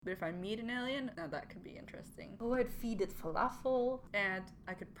But if I meet an alien, now that could be interesting. Oh, I'd feed it falafel. And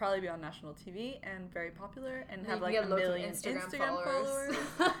I could probably be on national TV and very popular and have You like get a loads of million Instagram followers.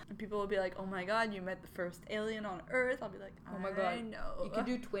 And people will be like, oh my god, you met the first alien on Earth. I'll be like, oh my god, I know. You could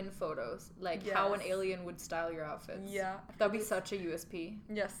do twin photos, like how an alien would style your outfits. Yeah. That'd be such a USP.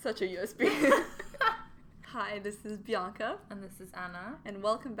 Yes, such a USB. Hi, this is Bianca. And this is Anna. And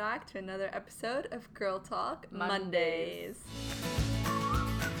welcome back to another episode of Girl Talk Mondays.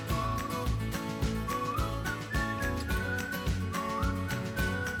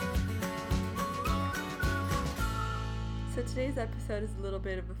 So today's episode is a little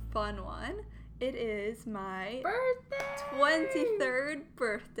bit of a fun one. It is my birthday! 23rd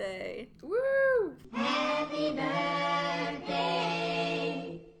birthday. Woo! Happy birthday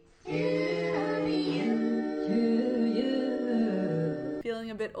to you.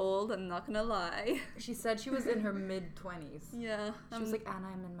 Feeling a bit old, I'm not gonna lie. She said she was in her mid-20s. Yeah. She was like, Anna,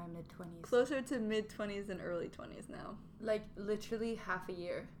 I'm in my mid-20s. Closer to mid-20s than early 20s now. Like, literally half a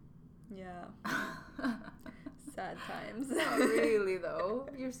year. Yeah. Sad times. Not really, though.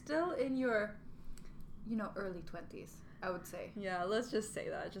 You're still in your, early 20s, I would say. Yeah, let's just say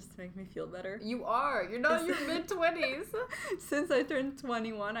that, just to make me feel better. You are. You're not in your mid-20s. Since I turned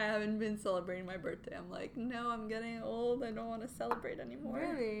 21, I haven't been celebrating my birthday. I'm like, no, I'm getting old. I don't want to celebrate anymore.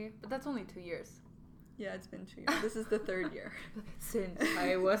 Really? But that's only 2 years. Yeah, it's been 2 years. This is the third year. Since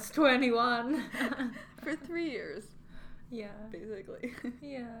I was 21. For 3 years. Yeah. Basically.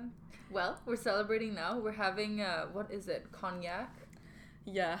 Yeah. Well, we're celebrating now. We're having, what is it? Cognac?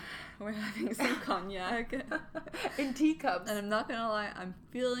 Yeah, we're having some cognac. In teacups. And I'm not gonna lie, I'm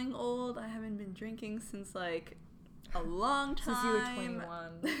feeling old. I haven't been drinking since like a long time. Since you were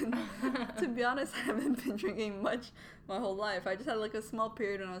 21. To be honest, I haven't been drinking much my whole life. I just had like a small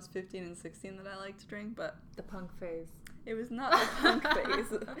period when I was 15 and 16 that I liked to drink, but... The punk phase. It was not the punk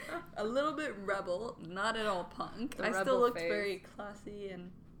phase. A little bit rebel, not at all punk. The I rebel still looked phase. very classy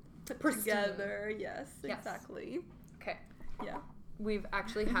and put Pristine. Together. Yes, exactly. Okay. Yeah. We've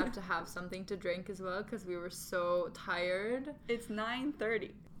actually had to have something to drink as well because we were so tired. It's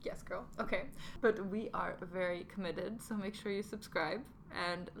 9:30. Yes, girl. Okay. But we are very committed, so make sure you subscribe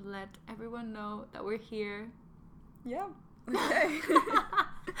and let everyone know that we're here. Yeah. Okay.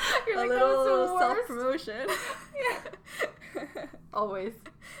 You're like, a little that was the worst. self-promotion. Yeah. Always.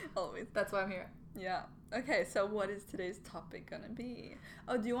 Always. That's why I'm here. Yeah. Okay, so what is today's topic gonna be?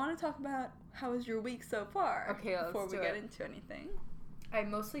 Oh, do you want to talk about how was your week so far? Okay, let's before we do get it. into anything. I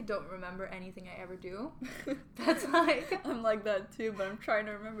mostly don't remember anything I ever do. That's like... I'm like that too, but I'm trying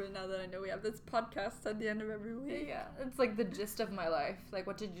to remember now that I know we have this podcast at the end of every week. Yeah, it's like the gist of my life. Like,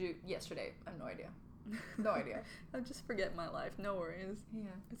 what did you do yesterday? I have no idea. No idea. I'll just forget my life. No worries. Yeah,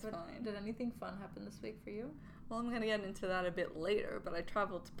 it's fine. Did anything fun happen this week for you? Well, I'm going to get into that a bit later, but I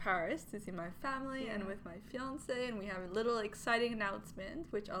traveled to Paris to see my family and with my fiancé, and we have a little exciting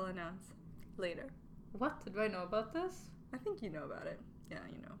announcement, which I'll announce later. What? Did I know about this? I think you know about it. Yeah,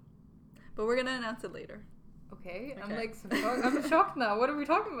 you know. But we're going to announce it later. Okay. I'm like, I'm shocked now. What are we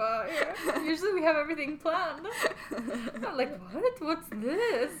talking about? Yeah. Usually we have everything planned. I'm like, what? What's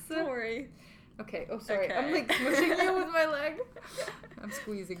this? Don't worry. Okay. Oh, sorry. Okay. I'm like smushing you with my leg. I'm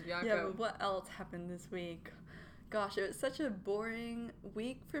squeezing Bianca. Yeah, but what else happened this week? Gosh, it was such a boring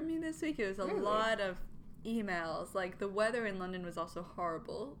week for me this week. It was a lot of emails. Like, the weather in London was also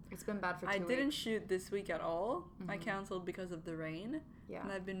horrible. It's been bad for 2 weeks. I didn't shoot this week at all. I canceled because of the rain. Yeah.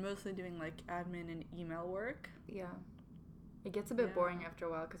 And I've been mostly doing, like, admin and email work. Yeah. It gets a bit boring after a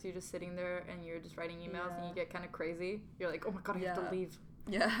while because you're just sitting there and you're just writing emails and you get kind of crazy. You're like, oh my god, I have to leave.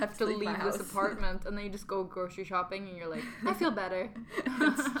 Yeah, I have to leave this apartment. And then you just go grocery shopping and you're like, I feel better.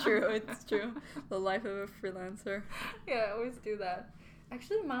 It's true. The life of a freelancer. Yeah, I always do that.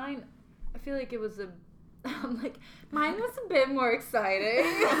 Actually, mine, I feel like it was I'm like, mine was a bit more exciting.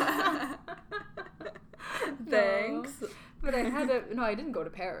 Thanks. No. But I didn't go to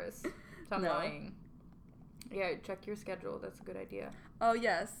Paris. So I'm lying. Yeah, check your schedule. That's a good idea. Oh,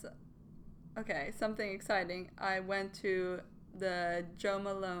 yes. Okay, something exciting. I went to the Joe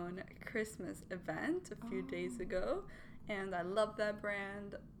Malone Christmas event a few days ago, and I love that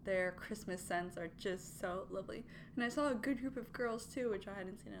brand. Their Christmas scents are just so lovely. And I saw a good group of girls too, which I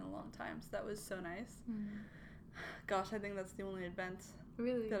hadn't seen in a long time, so that was so nice. Gosh, I think that's the only event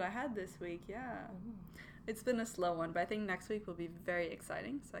that I had this week. Yeah. It's been a slow one, but I think next week will be very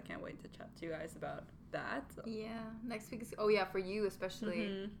exciting, so I can't wait to chat to you guys about that. Yeah, next week is for you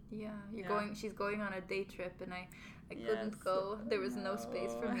especially. Yeah, she's going on a day trip, and I couldn't go. There was no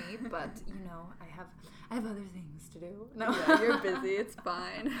space for me, but I have other things to do. No, yeah, you're busy. It's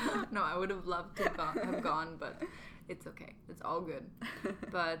fine. No, I would have loved to have gone, but It's okay. It's all good.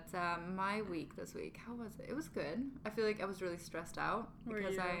 But my week this week, how was it? It was good. I feel like I was really stressed out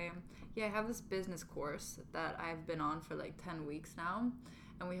because I have this business course that I've been on for like 10 weeks now,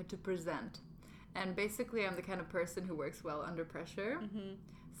 and we had to present. And basically, I'm the kind of person who works well under pressure. Mm-hmm.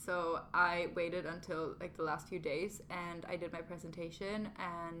 So I waited until like the last few days, and I did my presentation,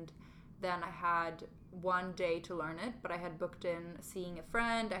 and then I had one day to learn it, but I had booked in seeing a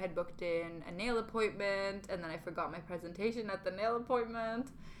friend, I had booked in a nail appointment, and then I forgot my presentation at the nail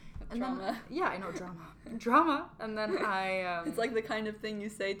appointment. And Drama. Then, I know, drama. And then it's like the kind of thing you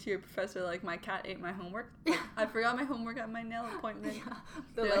say to your professor, like, my cat ate my homework. Like, I forgot my homework at my nail appointment. Yeah,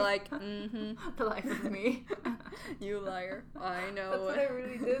 They're like, mm-hmm. The life of me. You liar. I know. That's what I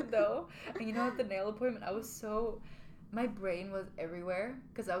really did, though. And you know, at the nail appointment, my brain was everywhere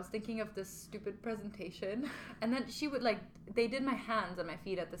because I was thinking of this stupid presentation. And then she would they did my hands and my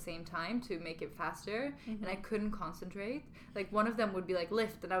feet at the same time to make it faster. Mm-hmm. And I couldn't concentrate. Like, one of them would be like,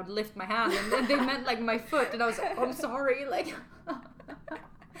 lift, and I would lift my hand. And then they meant like my foot. And I was like, oh, I'm sorry. Like,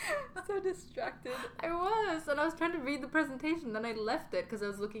 so distracted. I was. And I was trying to read the presentation. Then I left it because I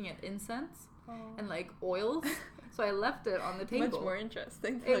was looking at incense and like oils. So I left it on the table. Much more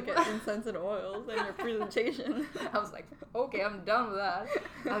interesting to look at incense and oils in your presentation. I was like, okay, I'm done with that.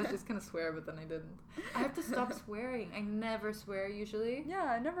 I was just gonna swear, but then I didn't. I have to stop swearing. I never swear usually. Yeah,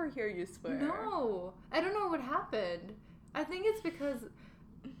 I never hear you swear. No, I don't know what happened. I think it's because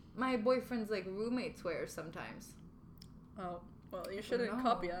my boyfriend's like roommate swears sometimes. Oh, well, you shouldn't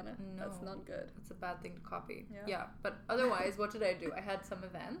copy on it. No. That's not good. It's a bad thing to copy. Yeah, but otherwise, what did I do? I had some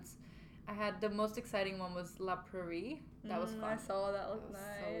events. I had the most exciting one was La Prairie. That was fun. I saw that looked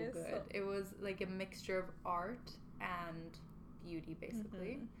nice. So good. It was like a mixture of art and beauty,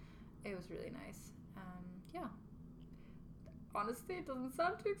 basically. Mm-hmm. It was really nice. Yeah. Honestly, it doesn't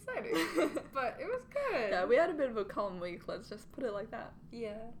sound too exciting, but it was good. Yeah, we had a bit of a calm week. Let's just put it like that.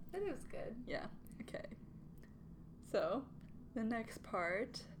 Yeah, but it was good. Yeah. Okay. So, the next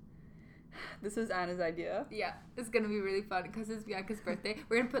part. This was Anna's idea. Yeah, it's gonna be really fun because it's Bianca's birthday.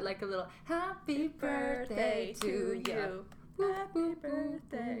 We're gonna put like a little happy birthday to you. Happy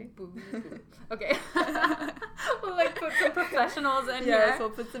birthday. Okay. We'll like put some professionals in here. Yes, we'll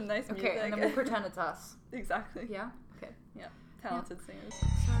put some nice music. Okay, and then we'll pretend it's us. Exactly. Yeah? Okay. Yeah. Talented singers.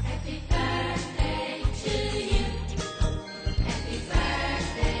 Happy birthday to you. Happy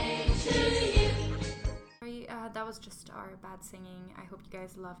birthday to you. That was just our bad singing. I hope you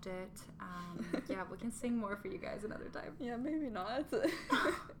guys loved it. Yeah, we can sing more for you guys another time. Yeah, maybe not.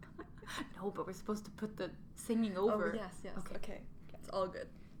 No, but we're supposed to put the singing over. Oh, yes. Okay. It's all good.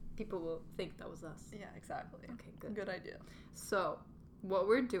 People will think that was us. Yeah, exactly. Okay, good. Good idea. So, what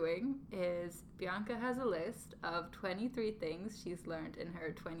we're doing is Bianca has a list of 23 things she's learned in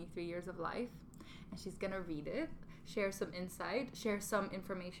her 23 years of life, and she's gonna read it, share some insight, share some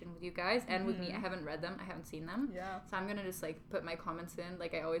information with you guys and with me. I haven't read them, I haven't seen them. Yeah. So I'm gonna just like put my comments in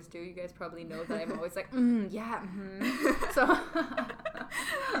like I always do. You guys probably know that I'm always like, So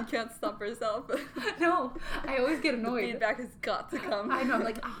you can't stop yourself. No, I always get annoyed. The feedback has got to come. I know, I'm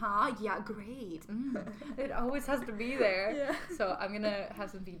like, yeah, great. It always has to be there. Yeah. So I'm gonna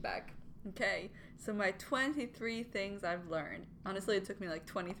have some feedback. Okay, so my 23 things I've learned. Honestly, it took me like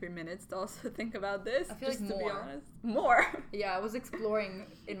 23 minutes to also think about this. I feel just like to more. be honest. More? Yeah, I was exploring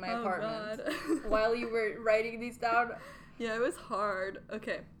in my apartment God. while you were writing these down. Yeah, it was hard.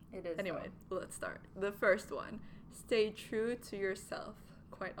 Okay. It is. Anyway, let's start. The first one. Stay true to yourself.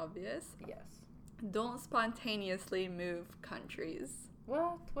 Quite obvious. Yes. Don't spontaneously move countries.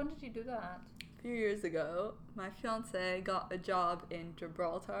 What? When did you do that? A few years ago, my fiance got a job in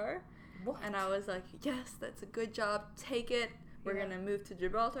Gibraltar. What? And I was like, yes, that's a good job. Take it. We're going to move to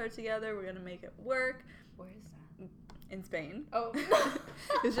Gibraltar together. We're going to make it work. Where is that? In Spain. Oh.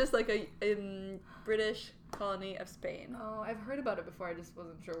 It's just like a British colony of Spain. Oh, I've heard about it before. I just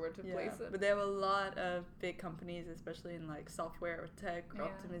wasn't sure where to place it. But they have a lot of big companies, especially in like software or tech or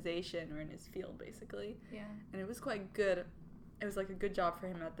optimization or in his field, basically. Yeah. And it was quite good. It was like a good job for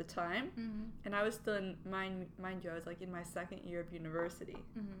him at the time. Mm-hmm. And I was still in, mind you, I was like in my second year of university,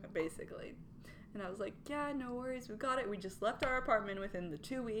 basically. And I was like, yeah, no worries, we got it. We just left our apartment within the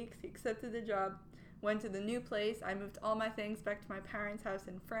 2 weeks. He accepted the job, went to the new place. I moved all my things back to my parents' house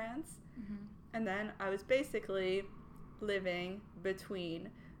in France. Mm-hmm. And then I was basically living between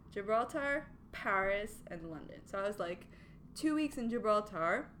Gibraltar, Paris, and London. So I was like 2 weeks in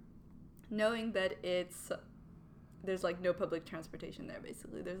Gibraltar, knowing that there's like no public transportation there,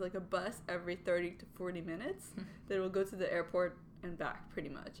 basically. There's like a bus every 30 to 40 minutes that will go to the airport and back, pretty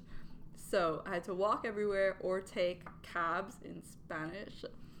much. So I had to walk everywhere or take cabs in Spanish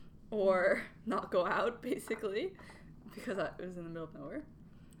or not go out, basically. because it was in the middle of nowhere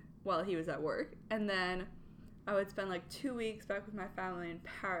while he was at work. And then I would spend like 2 weeks back with my family in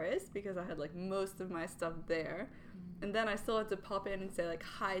Paris because I had like most of my stuff there. And then I still had to pop in and say like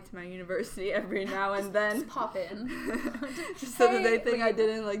hi to my university every now and then. Just pop in. Just so that they Hey, think wait. I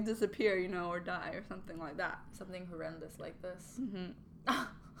didn't like disappear, you know, or die or something like that. Something horrendous like this. Mm-hmm.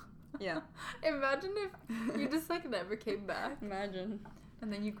 Yeah. Imagine if you just like never came back. Imagine.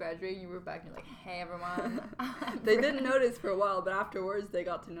 And then you graduate and you were back and you're like, hey everyone. They didn't notice for a while, but afterwards they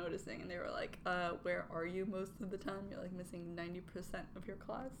got to noticing and they were like, where are you most of the time? You're like missing 90% of your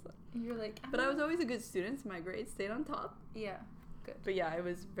class. And you're like, But I was always a good student, so my grades stayed on top. yeah, good. But yeah, it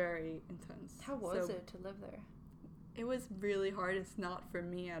was very intense. How was So it to live there? It was really hard. It's not for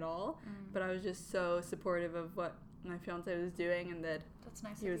me at all. Mm. But I was just so supportive of what my fiance was doing and that That's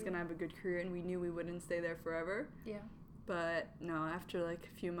nice. he of was you. going to have a good career and we knew we wouldn't stay there forever. Yeah. But no, after like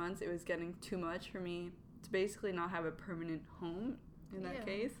a few months, it was getting too much for me to basically not have a permanent home in that Yeah.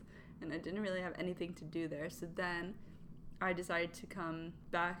 case. And I didn't really have anything to do there. So then I decided to come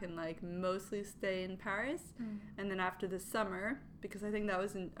back and like mostly stay in Paris. Mm. And then after the summer, because I think that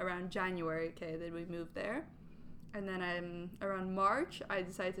was around January, okay, that we moved there. And then around March, I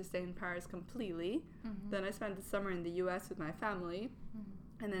decided to stay in Paris completely. Mhm. Then I spent the summer in the US with my family.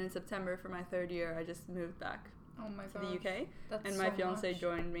 Mhm. And then in September for my third year, I just moved back Oh my to god. the UK. That's And my so fiance much.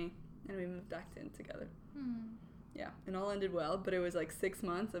 joined me. And we moved back in together. Hmm. Yeah, and all ended well, but it was like 6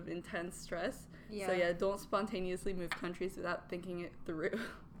 months of intense stress. Yeah. So yeah, don't spontaneously move countries without thinking it through,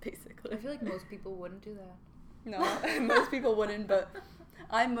 basically. I feel like most people wouldn't do that. No, most people wouldn't, but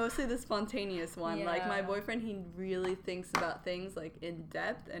I'm mostly the spontaneous one. Like my Yeah. boyfriend, he really thinks about things like in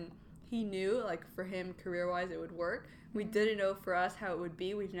depth, and he knew like for him career-wise it would work. We didn't know for us how it would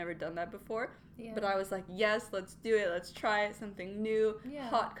be. We've never done that before. Yeah. But I was like, yes, let's do it. Let's try it. Something new, Yeah.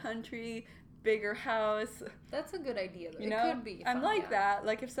 hot country, bigger house. That's a good idea though. You It know, could be. I'm fun, like yeah. that.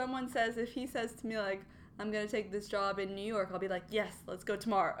 Like if he says to me like, I'm gonna take this job in New York, I'll be like, yes, let's go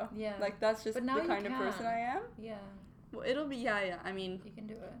tomorrow. Yeah. Like that's just But now the you kind of person can. I am. Yeah. Well, it'll be yeah. I mean, You can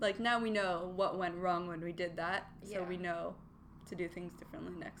do it. like now we know what went wrong when we did that, so Yeah. we know to do things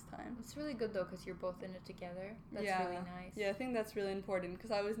differently next time. It's really good though because you're both in it together. That's yeah. really nice. Yeah, I think that's really important because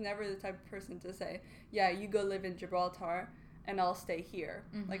I was never the type of person to say, yeah, you go live in Gibraltar and I'll stay here.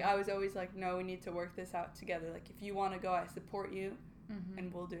 Mhm. Like I was always like, no, we need to work this out together. Like if you want to go, I support you, Mhm.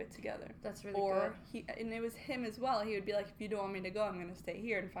 and we'll do it together. That's really Or good. and it was him as well. He would be like, if you don't want me to go, I'm gonna stay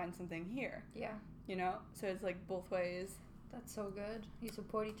here and find something here. Yeah. You know, so it's like both ways. That's so good. You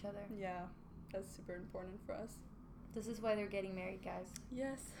support each other. Yeah, that's super important for us. This is why they're getting married, guys.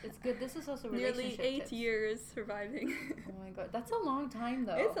 Yes. It's good. This is also Nearly relationship 8 tips. years surviving. Oh my god, that's a long time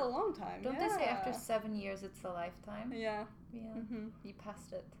though. It's a long time. Don't yeah. they say after 7 years it's a lifetime? Yeah. Yeah. Mhm. You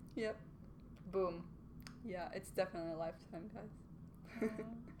passed it. Yep. Boom. Yeah, it's definitely a lifetime, guys.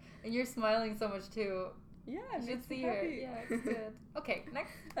 And you're smiling so much too. Yeah, You it should makes me see her. happy. Yeah, it's good. Okay,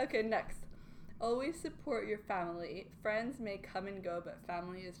 next. Okay, next. Always support your family. Friends may come and go, but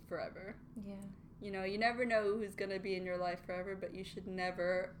family is forever. Yeah. You know, you never know who's gonna be in your life forever, but you should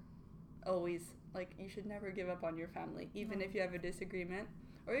never you should never give up on your family, even No. if you have a disagreement.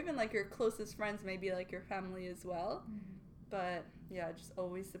 Or even like your closest friends may be like your family as well. But yeah, just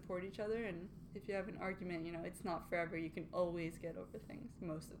always support each other, and if you have an argument, you know, it's not forever. You can always get over things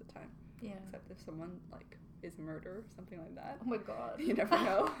most of the time. Yeah. Except if someone like is a murderer or something like that. Oh my god. You never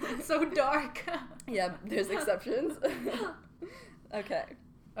know. So dark. Yeah, there's exceptions. Okay.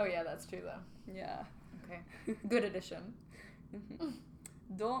 Oh yeah, that's true though. Yeah. Okay. Good addition.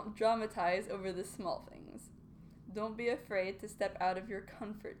 Don't dramatize over the small things. Don't be afraid to step out of your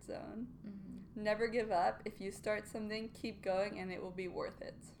comfort zone. Mm-hmm. Never give up. If you start something, keep going and it will be worth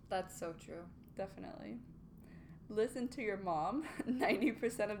it. That's so true. Definitely. Listen to your mom.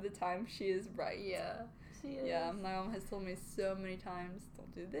 90% of the time, she is right. Yeah. She is. Yeah, my mom has told me so many times,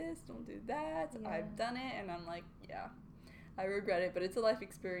 don't do this, don't do that. Yeah. I've done it, and I'm like, yeah, I regret it, but it's a life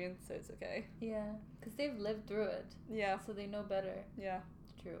experience, so it's okay. Yeah. Because they've lived through it. Yeah, So they know better. yeah,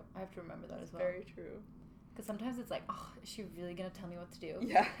 It's true. I have to remember that as well. very true. Because sometimes it's like, oh, is she really going to tell me what to do?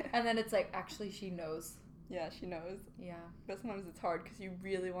 Yeah, And then it's like, actually, she knows. yeah, she knows. Yeah. But sometimes it's hard because you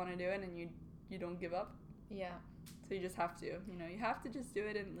really want to do it, and you don't give up. Yeah. So you just have to, you have to just do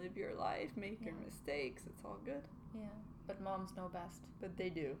it and live your life, make your Yeah. mistakes. It's all good. Yeah. But moms know best. But they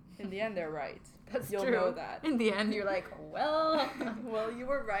do. In the end, they're right. That's You'll true. know that. In the end, you're like, well. Well, you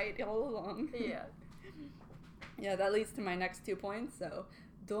were right all along. Yeah. Yeah, that leads to my next 2 points. So,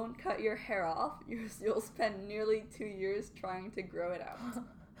 don't cut your hair off. You'll spend nearly 2 years trying to grow it out.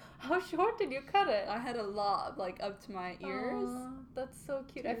 How short did you cut it? I had a lob, like up to my ears. Aw, that's so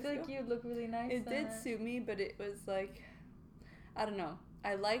cute. 2 I years feel like ago. you look really nice. It did suit me, but it was like, I don't know.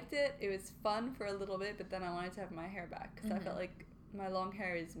 I liked it. It was fun for a little bit, but then I wanted to have my hair back because I felt like my long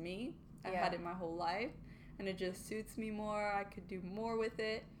hair is me. I had it my whole life, and it just suits me more. I could do more with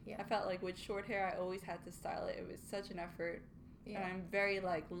it. Yeah. I felt like with short hair, I always had to style it. It was such an effort. Yeah. And I'm very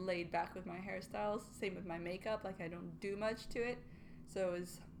like laid back with my hairstyles. Same with my makeup. Like I don't do much to it, so it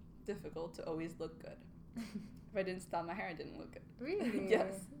was difficult to always look good. If I didn't style my hair, I didn't look good. Really?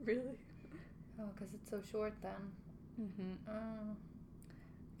 Yes, really. Oh, because it's so short then. Mm-hmm. Oh.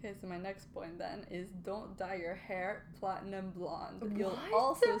 Okay, so my next point then is don't dye your hair platinum blonde. What? You'll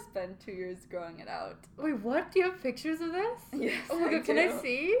also spend 2 years growing it out. Wait, what? Do you have pictures of this? Yes. Oh my god, can I do.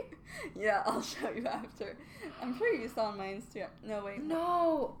 see? Yeah, I'll show you after. I'm sure you saw on my Instagram. No, wait.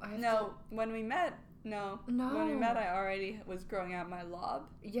 No. I have No, when we met, no. No. When we met, I already was growing out my lob.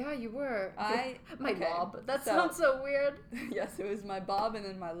 Yeah, you were. My Okay, lob. That so- sounds so weird. Yes, it was my bob and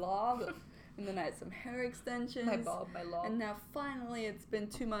then my lob. And then I had some hair extensions. My bob, my lob. And now finally, it's been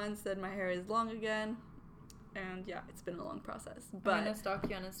 2 months that my hair is long again. And yeah, it's been a long process. I'm But gonna stalk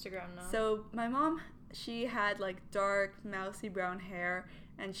you on Instagram now. so my mom, she had like dark, mousy brown hair,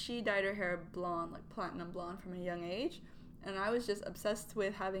 and she dyed her hair blonde, like platinum blonde from a young age. And I was just obsessed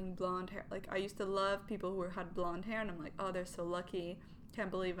with having blonde hair. Like I used to love people who had blonde hair, and I'm like, oh, they're so lucky. Can't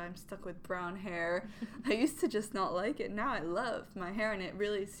believe I'm stuck with brown hair. I used to just not like it. Now I love my hair, and it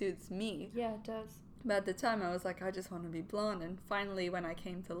really suits me. yeah, it does. But at the time, I was like, I just want to be blonde. And finally, when I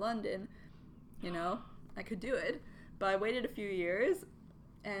came to London, you know, I could do it. But I waited a few years,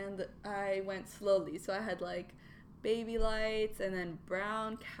 and I went slowly. So I had like baby lights, and then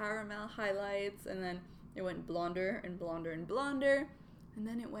brown caramel highlights, and then it went blonder and blonder and blonder. And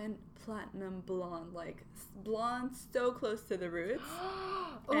then it went platinum blonde, like blonde so close to the roots.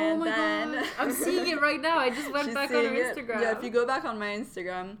 Oh And my then- gosh. I'm seeing it right now. I just went She's back on her seeing it. Instagram. Yeah, if you go back on my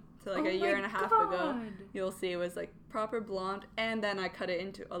Instagram to like Oh a year my and a half ago, God. you'll see it was like proper blonde, and then I cut it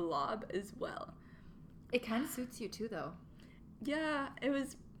into a lob as well. It kind of suits you too, though. Yeah, it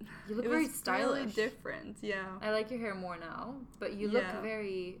was. You look it very was stylish. really different. Yeah, I like your hair more now, but you Yeah. look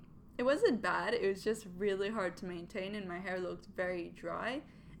very. it wasn't bad. It was just really hard to maintain, and my hair looked very dry,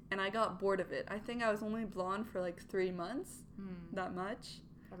 and I got bored of it. I think I was only blonde for like 3 months, that much,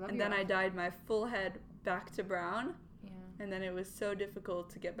 I love and your then I outfit. dyed my full head back to brown. Yeah. And then it was so difficult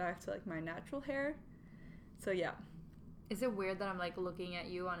to get back to like my natural hair. So yeah, Is it weird that I'm like looking at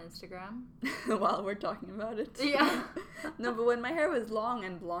you on Instagram? while we're talking about it. Yeah. No, but when my hair was long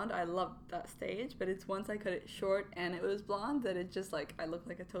and blonde, I loved that stage. But it's once I cut it short and it was blonde that it just like I look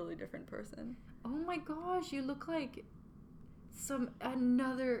like a totally different person. Oh my gosh, you look like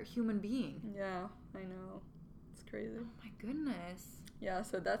another human being. Yeah, I know. It's crazy. Oh my goodness. Yeah,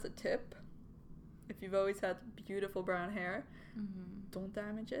 so that's a tip. If you've always had beautiful brown hair, don't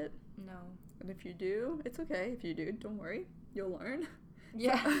damage it. No. And if you do, it's okay. If you do, don't worry. You'll learn.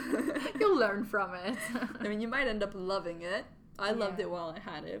 Yeah. You'll learn from it. I mean, you might end up loving it. I loved Yeah. it while I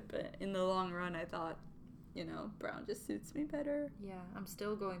had it, but in the long run, I thought, you know, brown just suits me better. Yeah, I'm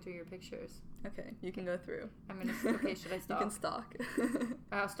still going through your pictures. Okay, you can go through. I'm gonna. Okay, should I You stop? can stalk.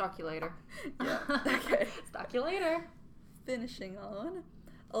 I'll stalk you later. Yeah, okay. Stalk you later. Finishing on,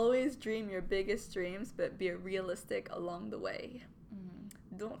 always dream your biggest dreams, but be realistic along the way.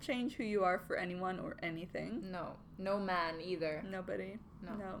 Don't change who you are for anyone or anything. No. No man either. Nobody.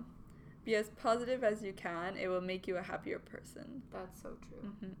 No. Be as positive as you can. It will make you a happier person. That's so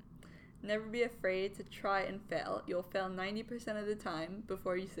true. Never be afraid to try and fail. You'll fail 90% of the time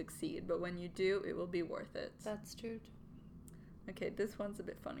before you succeed, but when you do, it will be worth it. That's true. Okay, this one's a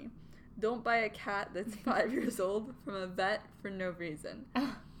bit funny. Don't buy a cat that's 5 years old from a vet for no reason.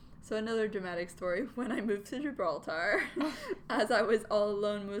 So another dramatic story. When I moved to Gibraltar, as I was all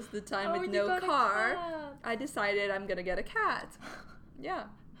alone most of the time with no car, I decided I'm gonna get a cat. Yeah,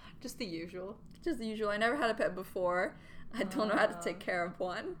 Just the usual. just the usual. I never had a pet before. I don't know how to take care of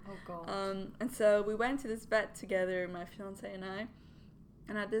one. Oh god. And so we went to this vet together, my fiance and I.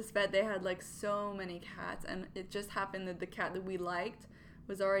 And at this vet, they had like so many cats, and it just happened that the cat that we liked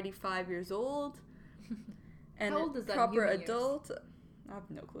was already 5 years old, and How old is that in proper human years? adult. I have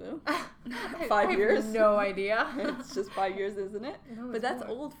no clue. I 5 have years? No idea. It's just 5 years, isn't it? No, But it's that's more.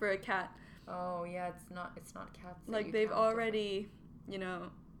 old for a cat. Oh yeah, it's not cats. that Like you they've count already, you know,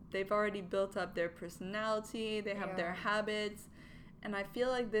 they've already built up their personality. They have their Yeah. habits, and I feel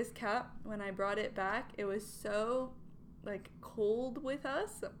like this cat, when I brought it back, it was so like cold with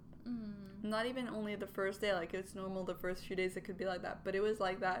us. Not even only the first day. Like it's normal the first few days it could be like that, but it was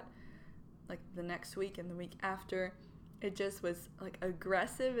like that, like the next week and the week after. it just was like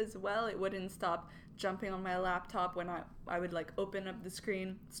aggressive as well. It wouldn't stop jumping on my laptop when I would like open up the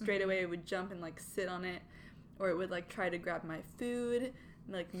screen. Straight away it would jump and like sit on it, or it would like try to grab my food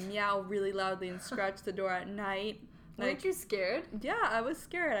and like meow really loudly and scratch the door at night. Weren't you scared? Yeah, I was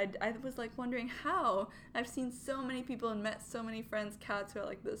scared. I was like wondering how. I've seen so many people and met so many friends' cats who are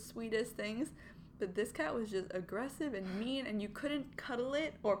like the sweetest things, but this cat was just aggressive and mean, and you couldn't cuddle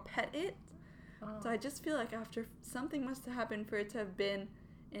it or pet it. So I just feel like after something must have happened for it to have been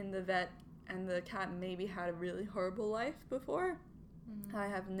in the vet, and the cat maybe had a really horrible life before. I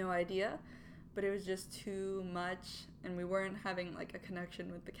have no idea, but it was just too much, and we weren't having like a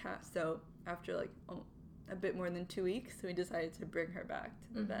connection with the cat. So after like a bit more than 2 weeks, we decided to bring her back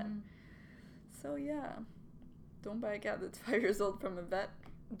to the vet. So yeah, don't buy a cat that's 5 years old from a vet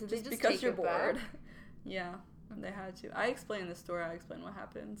just because take you're it bored. back? Yeah, they had to. I explained the story. I explained what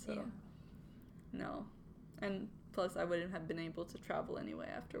happened. So no, and plus I wouldn't have been able to travel anyway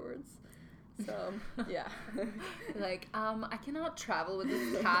afterwards. So yeah, Like, I cannot travel with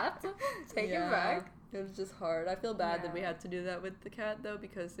this cat. Take it back. It was just hard. I feel bad that we Yeah. had to do that with the cat though,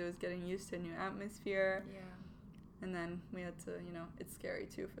 because it was getting used to a new atmosphere, Yeah. and then we had to, it's scary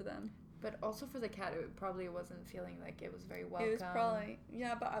too for them. But also for the cat, it probably wasn't feeling like it was very welcome. It was probably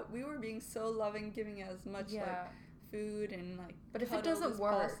but we were being so loving, giving it as much like food and like But if it cuddles doesn't as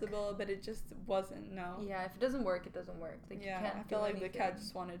work- possible, but it just wasn't. No. Yeah, if it doesn't work, it doesn't work. Like, Yeah, you can't I felt like the cat anything.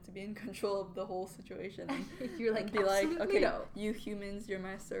 just wanted to be in control of the whole situation. And You're like, be like, "Absolutely okay, no." you humans, you're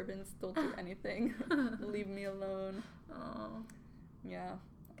my servants. Don't do anything. Leave me alone. Oh, Yeah.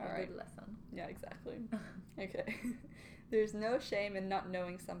 a All right. good lesson. Yeah, exactly. Okay. There's no shame in not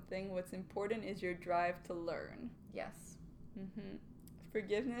knowing something. What's important is your drive to learn. Yes. Mm-hmm.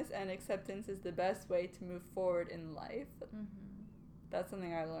 Forgiveness and acceptance is the best way to move forward in life. That's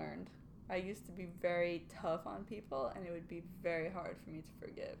something I learned. I used to be very tough on people, and it would be very hard for me to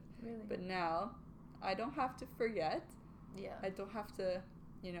forgive. Really? But now, I don't have to forget. yeah. I don't have to,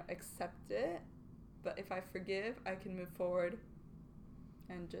 accept it. But if I forgive, I can move forward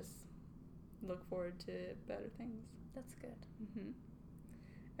and just look forward to better things. That's good. Mm-hmm.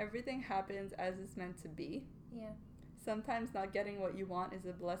 Everything happens as it's meant to be. Yeah. Sometimes not getting what you want is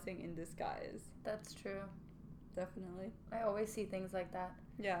a blessing in disguise. That's true. Definitely. I always see things like that.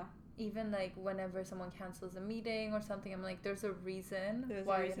 Yeah. Even like whenever someone cancels a meeting or something, I'm like, there's a reason There's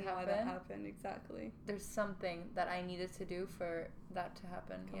why a reason it why happened. that happened. Exactly. There's something that I needed to do for that to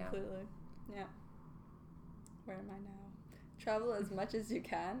happen. Completely. Yeah. Where am I now? Travel as much as you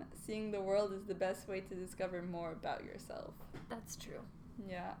can. Seeing the world is the best way to discover more about yourself. Yeah. That's true.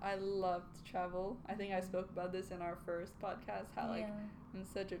 Yeah, I love to travel. I think I spoke about this in our first podcast, how like I'm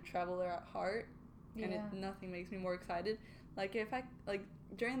such a traveler at heart, and nothing makes me more excited. Like if I like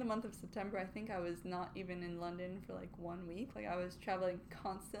during the month of September, I think I was not even in London for like 1 week. Like I was traveling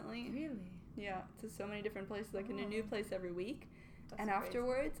constantly. Really? Yeah, to so many different places, like in a new place every week. That's And crazy.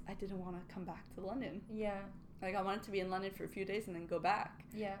 afterwards, I didn't want to come back to London. Yeah. Like I wanted to be in London for a few days and then go back.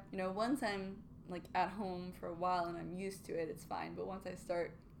 Yeah. Once I'm like at home for a while and I'm used to it, it's fine. But once I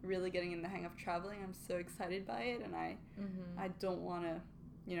start really getting in the hang of traveling, I'm so excited by it, and I don't want to,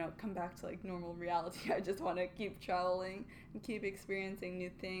 come back to like normal reality. I just want to keep traveling and keep experiencing new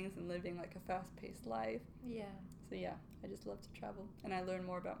things and living like a fast-paced life. Yeah. So yeah, I just love to travel, and I learn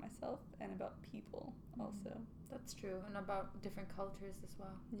more about myself and about people also. That's true. And about different cultures as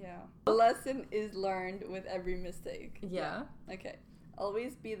well. Yeah. The lesson is learned with every mistake. Yeah. Okay.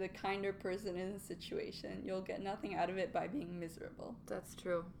 Always be the kinder person in a situation. You'll get nothing out of it by being miserable. That's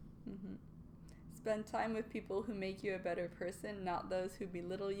true. Mm-hmm. Spend time with people who make you a better person, not those who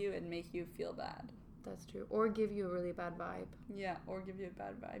belittle you and make you feel bad. That's true. Or give you a really bad vibe. Yeah, or give you a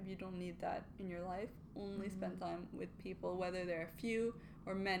bad vibe. You don't need that in your life. Only spend time with people, whether they're few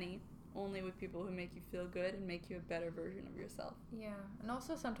or many, only with people who make you feel good and make you a better version of yourself. Yeah. And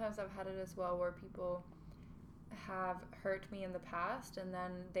also sometimes I've had it as well where people have hurt me in the past and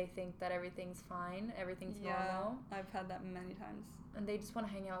then they think that everything's fine, everything's normal. I've had that many times. And they just want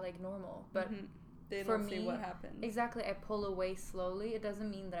to hang out like normal. But They for don't see me, what happens. exactly, I pull away slowly. It doesn't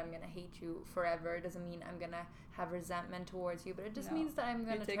mean that I'm going to hate you forever. It doesn't mean I'm going to have resentment towards you. But it just No. means that I'm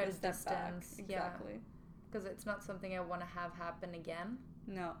going You to take try a to step distance. back. Exactly. Because it's not something I want to have happen again.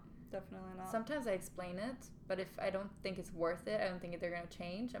 No, definitely not. Sometimes I explain it, but if I don't think it's worth it, I don't think they're going to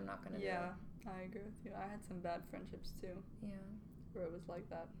change, I'm not going to do it. Yeah, I agree with you. I had some bad friendships too, Yeah. where it was like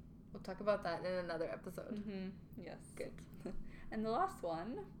that. We'll talk about that in another episode. Mm-hmm. Yes. Good. And the last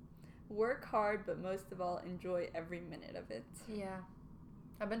one, work hard, but most of all, enjoy every minute of it. Yeah.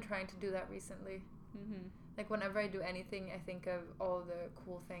 I've been trying to do that recently. Mm-hmm. Like, whenever I do anything, I think of all the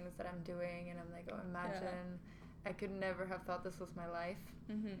cool things that I'm doing, and I'm like, oh, imagine I could never have thought this was my life.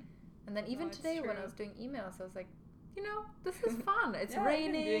 Mm-hmm. And then even it's today when I true. was doing emails, I was like, you know, this is fun. It's Yeah,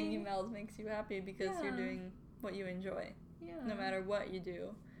 raining. Doing emails makes you happy because you're Yeah. doing what you enjoy. Yeah. No matter what you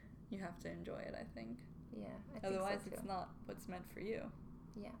do, you have to enjoy it, I think. Yeah, I think Otherwise, so too. it's not what's meant for you.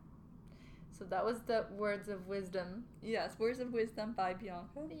 Yeah. So that was the words of wisdom. Yes, Words of Wisdom by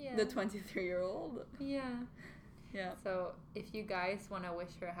Bianca, Yeah. the 23-year-old. Yeah. Yeah. So if you guys want to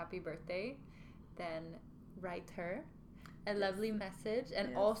wish her a happy birthday, then write her a lovely message, and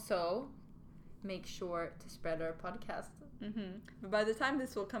Yes. also make sure to spread our podcast. Mm-hmm. But by the time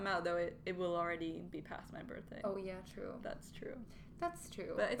this will come out, though, it will already be past my birthday. Oh yeah, true. That's true. That's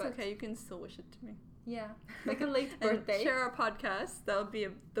true. But it's okay. You can still wish it to me. Yeah, like a late And birthday. share our podcast. That'll be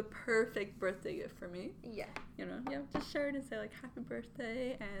the perfect birthday gift for me. Yeah. You know, yeah, just share it and say like happy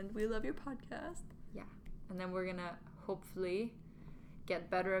birthday and we love your podcast. And then we're gonna hopefully get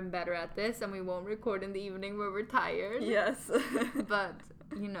better and better at this, and we won't record in the evening where we're tired. Yes. But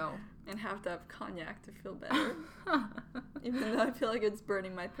you know. And have to have cognac to feel better. Even though I feel like it's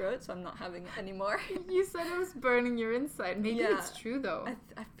burning my throat, so I'm not having it anymore. You said it was burning your inside. Maybe Yeah. it's true though.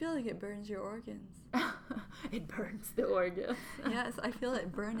 I feel like it burns your organs. It burns the organs. Yes, I feel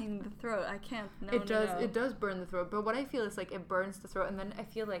it burning the throat. I can't. No, It does. No. It does burn the throat. But what I feel is like it burns the throat, and then I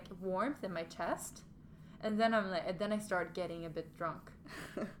feel like warmth in my chest, and then I start getting a bit drunk.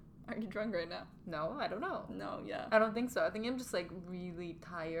 Are you drunk right now? No, I don't know. No, yeah. I don't think so. I think I'm just like really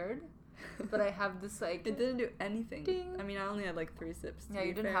tired. But I have this like. It didn't do anything. Ding. I mean, I only had like 3 sips. To Yeah, be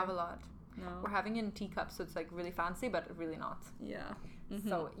you didn't fair. have a lot. No. We're having it in teacups, so it's like really fancy, but really not. Yeah. Mhm.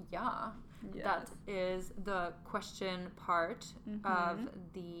 So yeah, Yes. that is the question part of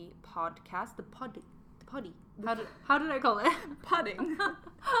the podcast. The poddy. How did I call it? Pudding.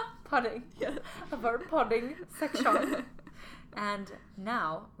 Podding. Yes. Of our podding section. And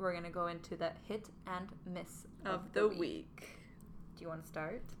now we're gonna go into the hit and miss Of the week. Do you want to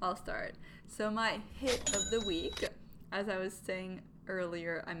start? I'll start. So my hit of the week, as I was saying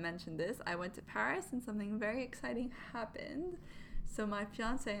earlier, I mentioned this. I went to Paris and something very exciting happened. So my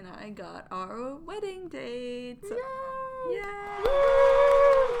fiance and I got our wedding date. Yay!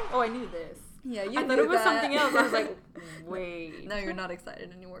 Oh, I knew this. Yeah, you I thought knew it was that. something else. I was like, wait. No, you're not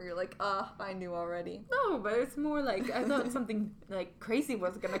excited anymore. You're like, I knew already. No, but it's more like I thought something like crazy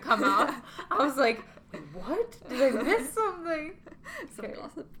was gonna come out. I was like, what? Did I miss something? Some Okay.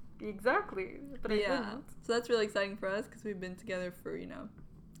 gossip. Exactly. But I Yeah. didn't. So that's really exciting for us because we've been together for,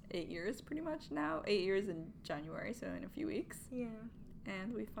 8 years pretty much now. 8 years in January, so in a few weeks. Yeah.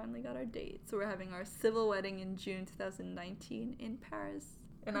 And we finally got our date. So we're having our civil wedding in June 2019 in Paris.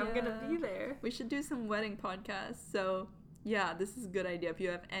 And I'm gonna be there. We should do some wedding podcasts. So yeah, this is a good idea. If you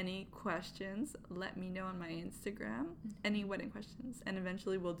have any questions, let me know on my Instagram. Any wedding questions. And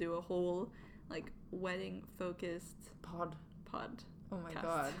eventually we'll do a whole wedding focused Pod. pod. Oh my Cast.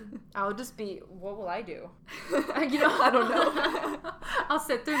 god. I'll just be, what will I do? I don't know. I'll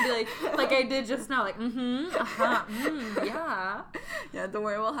sit there and be like I did just now, yeah. Yeah, don't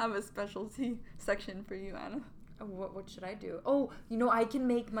worry, we'll have a specialty section for you, Anna. What should I do? Oh, I can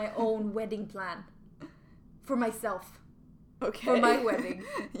make my own wedding plan for myself. Okay. For my wedding.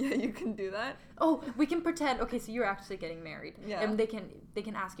 Yeah, you can do that. Oh, we can pretend. Okay, so you're actually getting married. Yeah. And they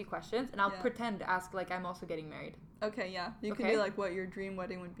can ask you questions, and I'll Yeah. pretend to ask like I'm also getting married. Okay, yeah. You can Okay. do what your dream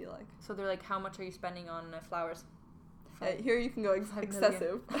wedding would be like. So they're like, how much are you spending on flowers? Here you can go 5 million.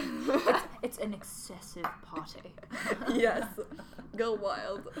 excessive. It's an excessive party. Yes. Go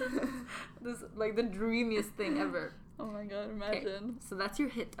wild. This is like the dreamiest thing ever. Oh my god, Okay, imagine. so that's your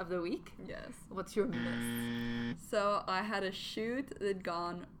hit of the week. Yes. What's your miss? So I had a shoot that'd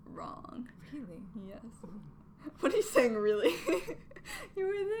gone wrong. Really? Yes. What are you saying, really? You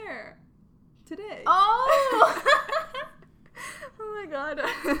were there. Today. Oh! Oh my god.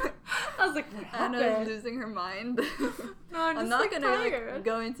 I was like, what Anna's happened? losing her mind. No, I'm just not like, gonna tired.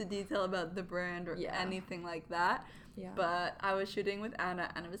 go into detail about the brand or Yeah. anything like that. Yeah. But I was shooting with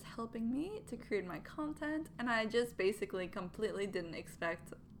Anna. Anna was helping me to create my content, and I just basically completely didn't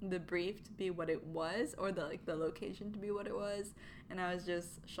expect the brief to be what it was, or the location to be what it was, and I was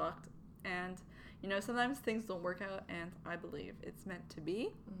just shocked. And sometimes things don't work out, and I believe it's meant to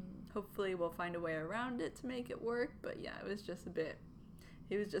be. Hopefully we'll find a way around it to make it work, but yeah, it was just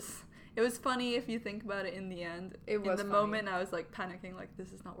it was funny if you think about it in the end. It was in the funny. moment I was panicking,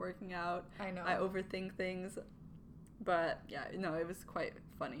 this is not working out. I know. I overthink things. But yeah, no, it was quite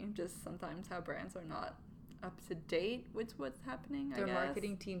funny. Just sometimes how brands are not up to date with what's happening. Their I guess.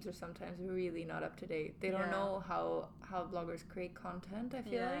 marketing teams are sometimes really not up to date. They don't Yeah. know how bloggers create content. I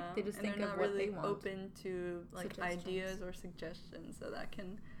feel like they just and think they're of not what really they want. open to Suggestions. ideas or suggestions, so that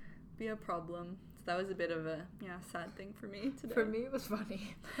can be a problem So that was a bit of a sad thing for me today. For me, it was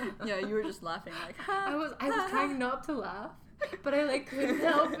funny. Yeah, you were just laughing like, I was trying not to laugh, but I like couldn't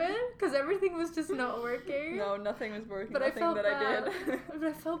help it because everything was just not working. No, nothing was working. But Nothing I felt that bad. I did. But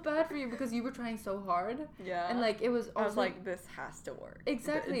I felt bad for you because you were trying so hard. Yeah. And like it was. I was also, like, this has to work.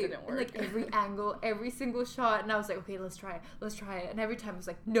 exactly. It didn't work. And like every angle, every single shot, and I was like, okay, let's try it. And every time I was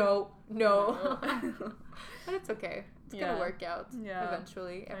like, no. But it's okay. It's gonna work out. Yeah.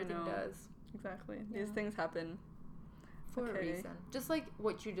 Eventually, everything does. Exactly. Yeah. These things happen. For a reason. Just like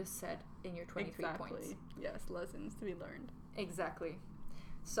what you just said in your 23 points. Yes, lessons to be learned. Exactly.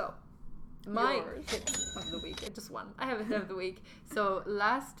 So, my Yours. hit of the week. Just one. I have a hit of the week. So,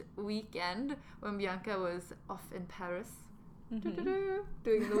 last weekend, when Bianca was off in Paris,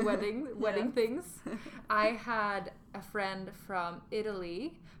 doing the wedding things, I had a friend from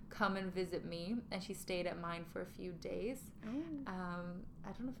Italy come and visit me, and she stayed at mine for a few days.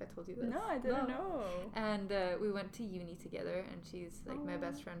 I don't know if I told you this. No, I didn't know. And we went to uni together, and she's like my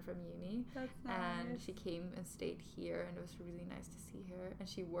best friend from uni. That's nice. And she came and stayed here, and it was really nice to see her. And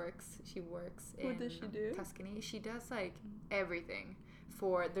she works What in does she do? Tuscany. She does like everything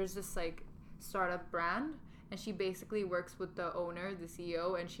there's this like startup brand, and she basically works with the owner, the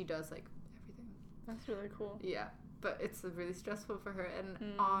CEO, and she does like everything. That's really cool. Yeah, but it's really stressful for her.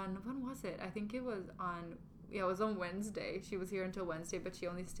 And on, when was it? I think it was on, it was on Wednesday. She was here until Wednesday, but she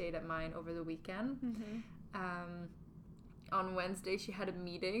only stayed at mine over the weekend. On Wednesday, she had a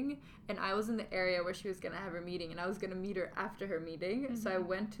meeting, and I was in the area where she was going to have her meeting, and I was going to meet her after her meeting. So I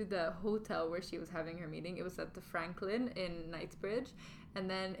went to the hotel where she was having her meeting. It was at the Franklin in Knightsbridge. And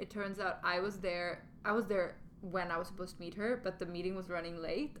then it turns out I was there when I was supposed to meet her, but the meeting was running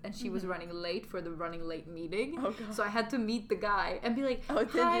late, and she was running late for the running late meeting. Oh, God. So I had to meet the guy and be like, "Oh,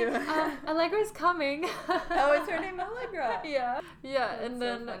 hi, did you? Allegra's coming." Oh, is her name Allegra? Yeah. That's and so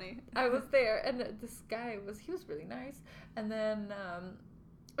then funny. I was there, and this guy was really nice. And then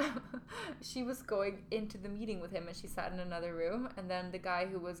she was going into the meeting with him, and she sat in another room. And then the guy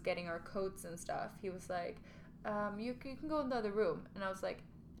who was getting our coats and stuff, he was like, you can go in the other room. And I was like,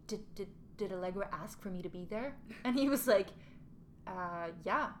 did Allegra ask for me to be there? And he was like,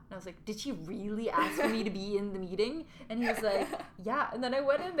 yeah. And I was like, did she really ask for me to be in the meeting? And he was like, yeah. And then I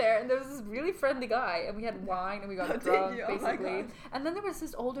went in there, and there was this really friendly guy, and we had wine, and we got drunk, basically. And then there was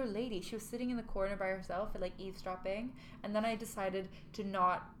this older lady. She was sitting in the corner by herself, like eavesdropping. And then I decided to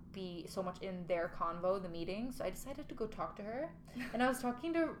not be so much in their convo, the meeting. So I decided to go talk to her. And I was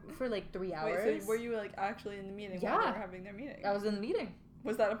talking to her for like 3 hours. Wait, so were you like actually in the meeting while they were having their meeting? I was in the meeting.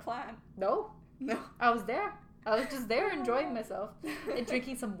 Was that a plan? No. No. I was there. I was just there enjoying myself and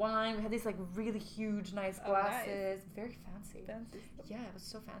drinking some wine. We had these like really huge, nice glasses. Nice. Very fancy. Fancy. Yeah, it was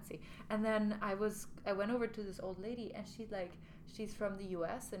so fancy. And then I went over to this old lady, and she's from the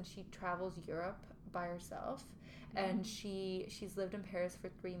US, and she travels Europe by herself. And she's lived in Paris for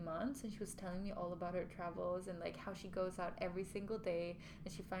 3 months, and she was telling me all about her travels and like how she goes out every single day,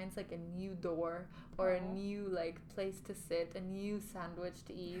 and she finds like a new door or a new like place to sit, a new sandwich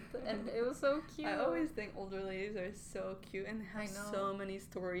to eat, and it was so cute. I always think older ladies are so cute and have so many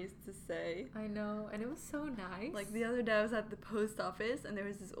stories to say. I know, and it was so nice. Like the other day I was at the post office, and there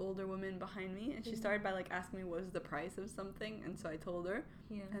was this older woman behind me, and she started by like asking me what was the price of something, and so I told her.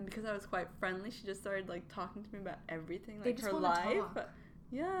 Yeah. And because I was quite friendly, she just started like talking to me about everything, like her life.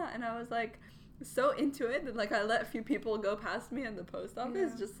 Yeah, and I was like so into it that like I let a few people go past me in the post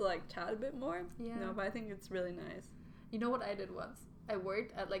office just to like chat a bit more. Yeah. No, but I think it's really nice. You know what I did once? I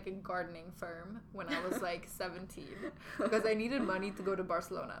worked at like a gardening firm when I was like 17 because I needed money to go to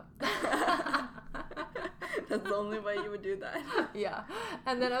Barcelona. That's the only way you would do that. Yeah.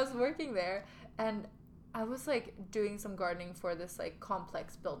 And then I was working there, and I was like doing some gardening for this like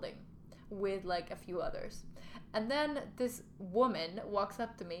complex building with like a few others. And then this woman walks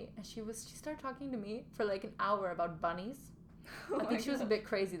up to me, and she started talking to me for like an hour about bunnies. I think she was a bit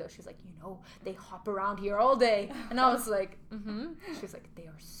crazy though. She was like, they hop around here all day. And I was like, She was like, they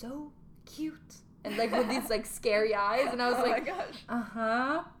are so cute. And like with these like scary eyes. And I was like,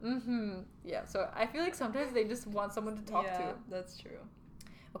 oh my gosh. Yeah, so I feel like sometimes they just want someone to talk to. Yeah, that's true.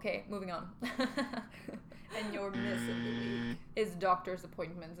 Okay, moving on. And your miss of the week is doctor's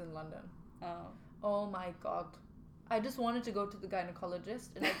appointments in London. Oh my god. I just wanted to go to the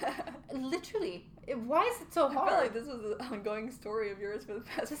gynecologist, and literally, why is it so hard? I feel like this was an ongoing story of yours for the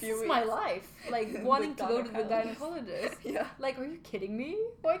past few weeks. This is my life, like wanting to go to the gynecologist. Yeah. Like, are you kidding me?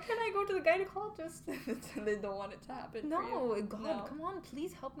 Why can't I go to the gynecologist? They don't want it to happen. No, for you. God, come on,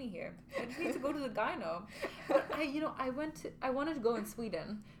 please help me here. I just need to go to the gyno. But I wanted to go in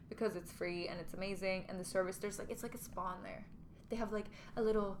Sweden because it's free and it's amazing, and the service it's like a spa in there. They have like a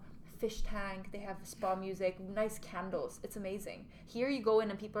little fish tank, they have spa music, nice candles. It's amazing. Here you go in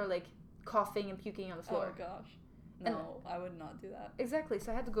and people are like coughing and puking on the floor. Oh gosh. And- No, I would not do that. Exactly.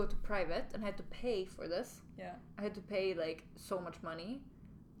 So I had to go to private and I had to pay for this. Yeah. I had to pay like so much money.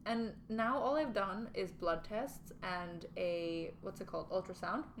 And now all I've done is blood tests and a, what's it called,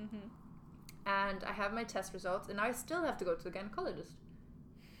 ultrasound. Mm-hmm. And I have my test results and I still have to go to the gynecologist.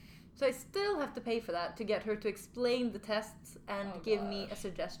 So I still have to pay for that to get her to explain the tests and Oh, give me a gosh.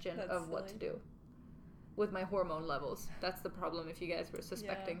 suggestion That's of what to silly. do with my hormone levels. That's the problem if you guys were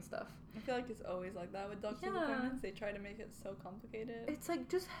suspecting Yeah. stuff. I feel like it's always like that with doctor's Yeah. appointments. They try to make it so complicated. It's like,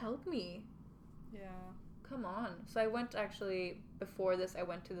 just help me. Yeah. Come on. So I went actually, before this, I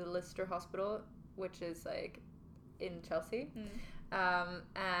went to the Lister Hospital, which is like in Chelsea.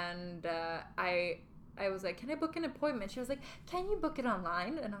 And I was like, can I book an appointment? She was like, can you book it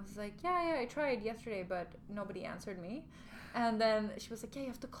online? And I was like, yeah, I tried yesterday, but nobody answered me. And then she was like, yeah, you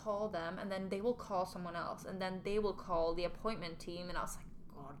have to call them, and then they will call someone else, and then they will call the appointment team. And I was like,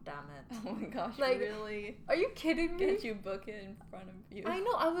 God damn it. Oh my gosh, Like, really? Are you kidding me? Can't you book it in front of you? I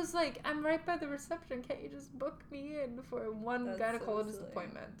know. I was like, I'm right by the reception. Can't you just book me in for one That's so gynecologist silly.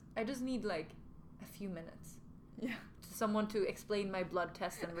 appointment? I just need like a few minutes. Yeah. Someone to explain my blood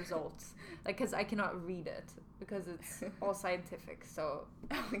test and results, like, because I cannot read it because it's all scientific. So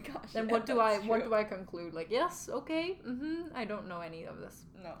Oh my gosh. then yeah, what do that's I conclude? Like, yes, okay, I don't know any of this.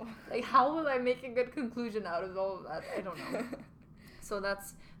 true. No. Like, how will I make a good conclusion out of all of that? I don't know. So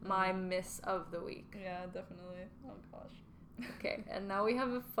that's my miss of the week. Yeah, definitely. Oh gosh. Okay, and now we have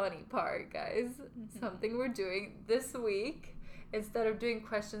a funny part, guys. Mm-hmm. Something we're doing this week. Instead of doing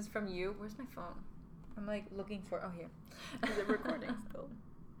questions from you, where's my phone? I'm like looking for. Oh, here. Is it recording still?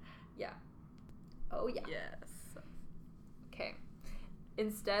 Yeah. Oh yeah. Yes. Okay.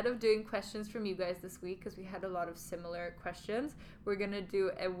 Instead of doing questions from you guys this week, because we had a lot of similar questions, we're gonna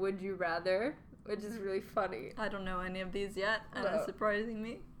do a would you rather, which is really funny. I don't know any of these yet, and No. it's surprising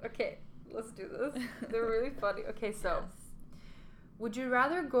me. Okay, let's do this. They're really funny. Okay, so Yes. would you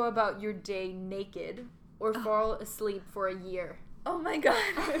rather go about your day naked or fall asleep for a year? Oh my god.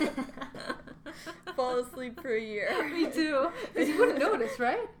 Fall asleep for a year. Me too. Because you wouldn't notice,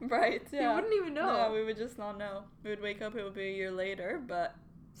 right? Right, yeah. You wouldn't even know. No, we would just not know. We would wake up, it would be a year later, but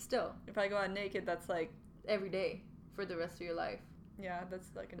Still, if I go out naked, that's like, every day for the rest of your life. yeah, that's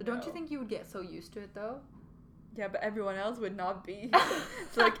like a Don't you no. think you would get so used to it though? Yeah, but everyone else would not be.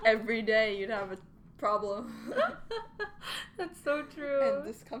 It's like every day you'd have a problem. That's so true. And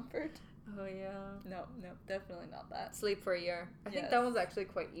discomfort. Oh yeah. No, definitely not that. Sleep for a year. I think that Yes. one's actually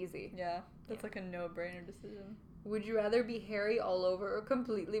quite easy. Yeah, that's Yeah. like a no-brainer decision. Would you rather be hairy all over or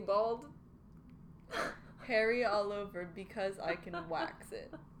completely bald? Hairy all over because I can wax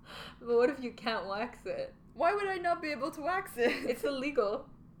it. But what if you can't wax it? Why would I not be able to wax it? It's illegal.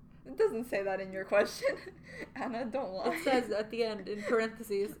 It doesn't say that in your question. Anna, don't lie. It says at the end in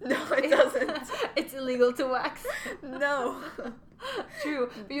parentheses. No, it doesn't. It's illegal to wax. No. True,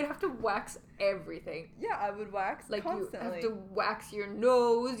 but you'd have to wax everything. Yeah, I would wax Like constantly. you have to wax your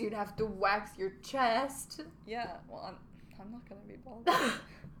nose. You'd have to wax your chest. Yeah, well, I'm not gonna be bald.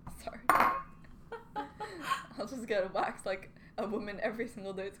 Sorry. I'll just get a wax like a woman every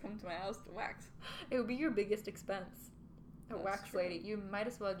single day to come to my house to wax. It would be your biggest expense. A That's wax true. lady. You might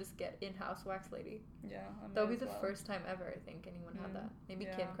as well just get in-house wax lady. Yeah, That would be might the as well. first time ever I think anyone had Mm, that. Maybe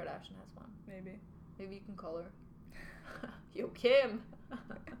yeah. Kim Kardashian has one. Maybe. Maybe you can call her. Yo, Kim.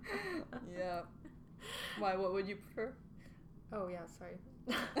 Yeah. Why? What would you prefer? Oh yeah, sorry.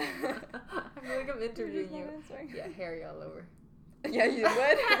 I feel like I'm interviewing You're you. just not answering. Yeah, hairy all over. Yeah, you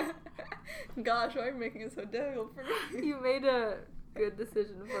would. Gosh, why are you making it so difficult for me? You made a good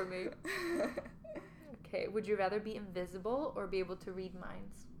decision for me. Okay, would you rather be invisible or be able to read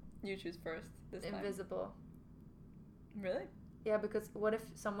minds? You choose first this time. Invisible. Really? Yeah, because what if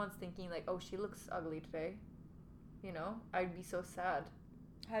someone's thinking like, oh, she looks ugly today? You know, I'd be so sad.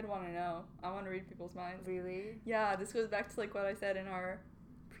 I'd want to know. I want to read people's minds. Really? Yeah, this goes back to like what I said in our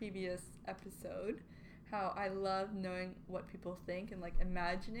previous episode. How I love knowing what people think and like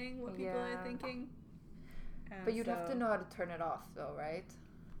imagining what people Yeah. are thinking. And But you'd have to so- know how to turn it off, though, right?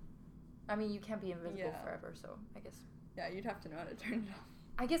 I mean, you can't be invisible Yeah. forever, so I guess. Yeah, you'd have to know how to turn it off.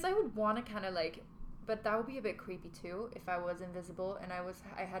 I guess I would want to kind of like, but that would be a bit creepy too if I was invisible and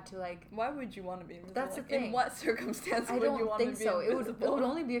I had to like. Why would you want to be invisible? That's the Like, thing. In what circumstance I would you don't want think to be so. invisible? It would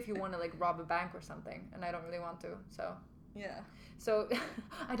only be if you want to like rob a bank or something, and I don't really want to. Yeah. So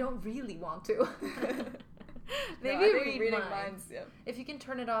I don't really want to. Maybe No, I think read reading minds. yeah. If you can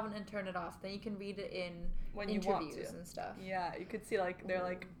turn it on and turn it off, then you can read it in When you want interviews to. and stuff. Yeah, you could see like they're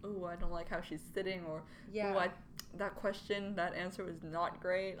like, oh, I don't like how she's sitting, or Yeah. oh, that question, that answer was not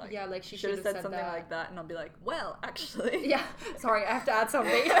great. Like, Yeah, like she should have should've said said something that. like that, and I'll be like, well, actually. Yeah, sorry, I have to add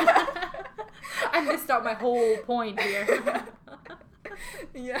something. I missed out my whole point here.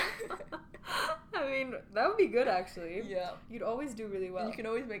 Yeah. I mean, that would be good actually. Yeah. You'd always do really well. And you can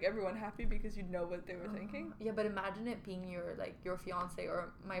always make everyone happy because you know what they were thinking. Yeah, but imagine it being your fiance or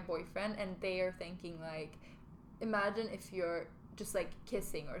my boyfriend, and they are thinking like, imagine if you're just like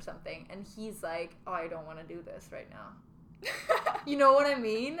kissing or something, and he's like, oh, I don't want to do this right now. You know what I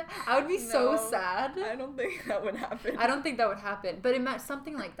mean? I would be so No, sad. I don't think that would happen. I don't think that would happen, but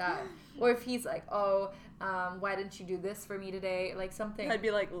something like that. Or if he's like, oh, why didn't you do this for me today? Like something. I'd be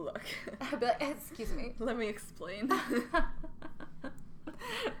like, look. I'd be like, excuse me. Let me explain.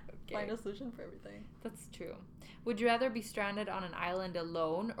 Okay. Find a solution for everything. That's true. Would you rather be stranded on an island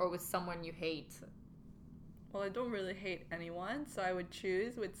alone or with someone you hate? Well, I don't really hate anyone, so I would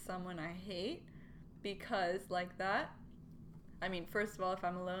choose with someone I hate because, like that, I mean, first of all, if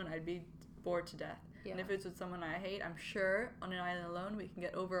I'm alone, I'd be bored to death. Yeah. And if it's with someone I hate, I'm sure on an island alone we can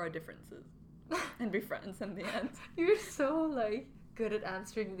get over our differences and be friends in the end. You're so like good at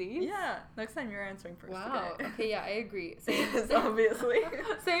answering these. Yeah, next time you're answering first. Wow. Okay, Okay, yeah, I agree. Same. Yes, obviously.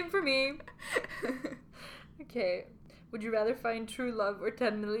 Same for me. Okay. Would you rather find true love or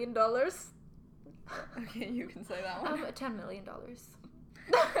 $10 million? Okay, you can say that one. $10 million.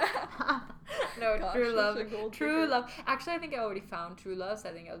 No, Gosh, true such love. a gold True digger. love. Actually, I think I already found true love, so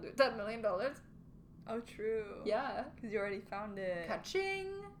I think I'll do $10 million. Oh, true. Yeah. Because you already found it. Ka-ching.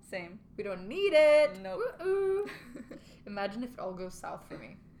 Same. We don't need it. Nope. Woo-oo. Imagine if it all goes south for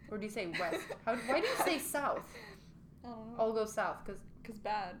me. Or do you say west? Why do you say south? I don't know. All goes south, because... Because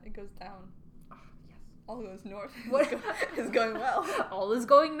bad. It goes down. Oh, yes. All goes north. What? It's going well. All is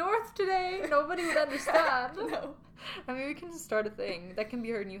going north today. Nobody would understand. No. I mean, we can just start a thing. That can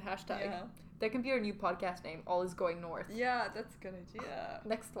be our new hashtag. Yeah. That can be our new podcast name. All is going north. Yeah, that's a good idea.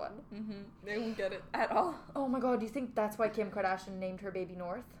 Next one. Mm-hmm. They won't get it at all. Oh my god, do you think that's why Kim Kardashian named her baby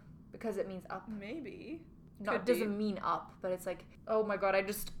North? Because it means up. Maybe. No, Could it doesn't be. mean up, but it's like, oh my god, I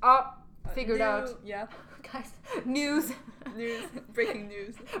just figured New- out. Yeah. Guys, news. News. Breaking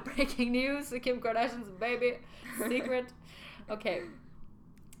news. Breaking news. Kim Kardashian's baby. Secret. Okay.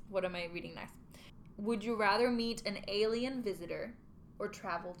 What am I reading next? Would you rather meet an alien visitor or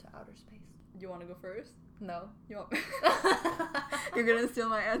travel to outer space? You want to go first? No. You want... You're gonna steal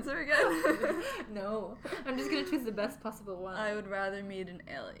my answer again? No. I'm just gonna choose the best possible one. I would rather meet an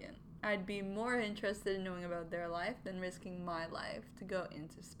alien. I'd be more interested in knowing about their life than risking my life to go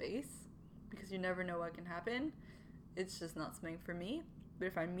into space because you never know what can happen. It's just not something for me. But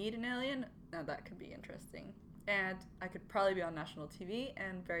if I meet an alien, now that could be interesting. And I could probably be on national TV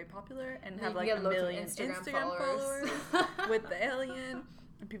and very popular and You have can like get a loads of million Instagram followers with the alien.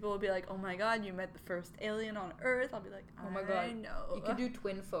 And people will be like, oh my god, you met the first alien on Earth. I'll be like, Oh my I god. know. You could do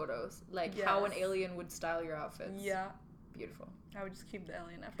twin photos, like how an Yes. alien would style your outfits. Yeah, Beautiful. I would just keep the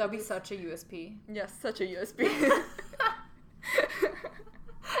alien after. That'd be this. such a USP. Yes, such a USB.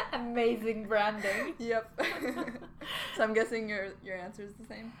 Amazing branding. Yep. So I'm guessing your answer is the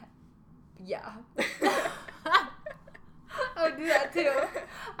same. Yeah. I would do that too.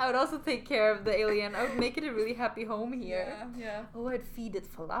 I would also take care of the alien. I would make it a really happy home here. Yeah. Oh, I'd feed it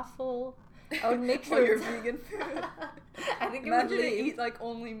falafel. I would make Or sure your it's- vegan food. I think it would Imagine they leave. eat like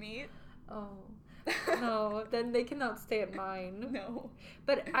only meat. Oh. No, then they cannot stay at mine. No.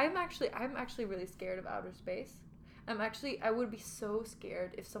 But I'm actually really scared of outer space. I would be so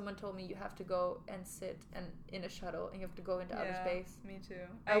scared if someone told me you have to go and sit in a shuttle and you have to go into outer space. Me too.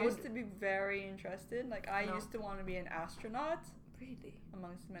 I I would- used to be very interested. Like I No. used to want to be an astronaut, Really?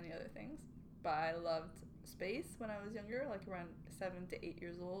 amongst many other things. But I loved space when I was younger, like around 7 to 8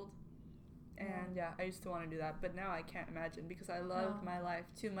 years old. And yeah, I used to want to do that. But now I can't imagine because I love No. my life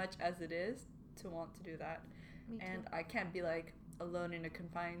too much as it is to want to do that. Me too. And I can't be like alone in a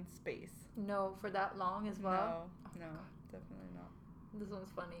confined space. No, for that long as well. No, definitely not. This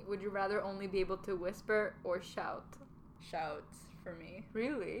one's funny. Would you rather only be able to whisper or shout? Shout for me.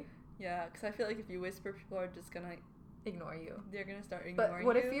 Really? Yeah, because I feel like if you whisper, people are just gonna, Ignore you. they're gonna start But ignoring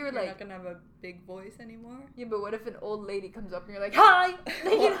what you. if you're, like- not gonna have a big voice anymore? Yeah, but what if an old lady comes up and you're like, hi!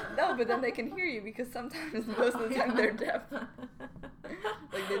 Well, no, but then they can hear you because sometimes most of the time they're deaf.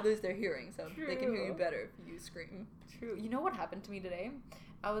 Like they lose their hearing, so they can hear you True. better if you scream. True. You know what happened to me today?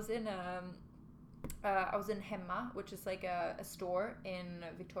 I was in Hemma, which is like a store in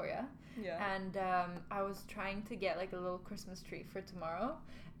Victoria, Yeah. and I was trying to get like a little Christmas tree for tomorrow,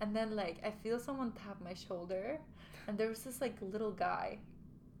 and then like I feel someone tap my shoulder, and there was this like little guy,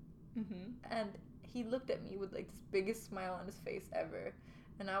 Mm-hmm. and he looked at me with like this biggest smile on his face ever,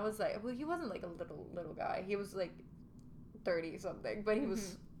 And I was like, well, he wasn't like a little guy. He was like 30 something, but he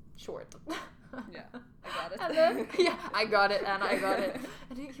was short. Yeah, I got it. And then, yeah, I got it, and I got it.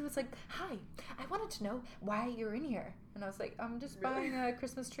 And he was like, hi, I wanted to know why you're in here. And I was like, I'm just buying a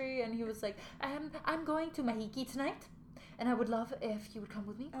Christmas tree. And he was like, I'm going to Mahiki tonight, and I would love if you would come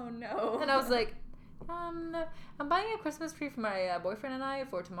with me. Oh no. And I was like, I'm buying a Christmas tree for my boyfriend and I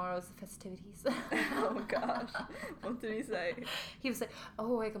for tomorrow's festivities. Oh gosh. What did he say? He was like,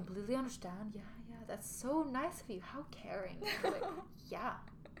 oh, I completely understand. Yeah, that's so nice of you. How caring. I was like, yeah,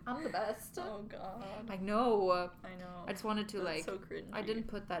 I'm the best. Oh god. I know. I know. I just wanted to That's like. so cringy. I didn't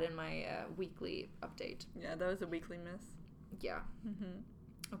put that in my weekly update. Yeah, that was a weekly miss. Yeah.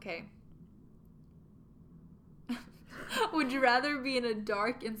 Mm-hmm. Okay. Would you rather be in a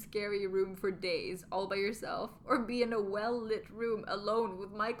dark and scary room for days all by yourself, or be in a well-lit room alone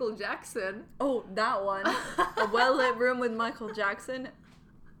with Michael Jackson? Oh, that one. A well-lit room with Michael Jackson.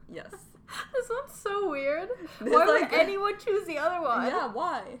 Yes. This one's so weird. There's Why like would anyone choose the other one? Yeah,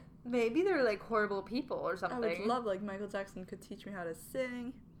 why? Maybe they're like horrible people or I something. would love, like, Michael Jackson could teach me how to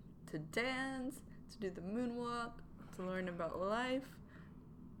sing, to dance, to do the moonwalk, to learn about life.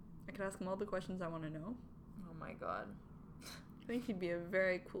 I could ask him all the questions I want to know. Oh my god. I think he'd be a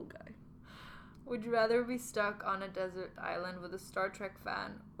very cool guy. Would you rather be stuck on a desert island with a Star Trek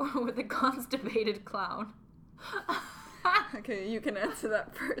fan or with a constipated clown? Okay, you can answer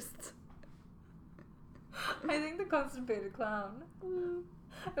that first. I think the constipated clown.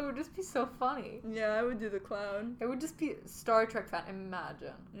 It would just be so funny. Yeah, I would do the clown. It would just be Star Trek fan.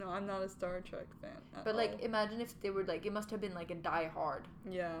 Imagine. No, I'm not a Star Trek fan at But like, all. imagine if they were like, it must have been like a Die Hard,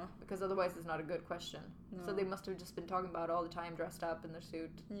 Yeah. because otherwise it's not a good question. So No. they must have just been talking about it all the time, dressed up in their suit,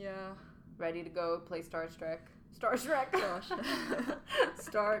 Yeah. ready to go play Star Trek. Star Trek. Gosh.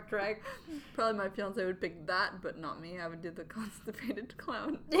 Star Trek. Probably my fiance would pick that, but not me. I would do the constipated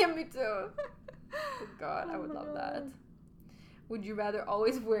clown. Yeah, me too. Oh God, I Oh would my love God. that. Would you rather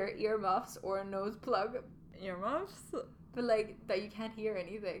always wear earmuffs or a nose plug, Earmuffs? but like that you can't hear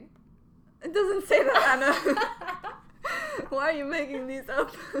anything? It doesn't say that, Anna. Why are you making these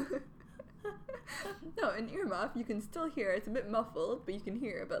up? No, an earmuff, you can still hear. It's a bit muffled, but you can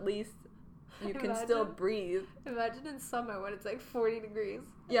hear. But at least you can still Imagine. breathe. Imagine in summer when it's like 40 degrees.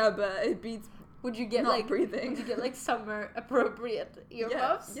 Yeah, but it beats Would you get not like breathing. Would you get like summer appropriate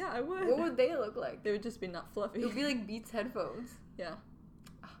earmuffs? Yeah, I would. What would they look like? They would just be not fluffy. It would be like Beats headphones. Yeah.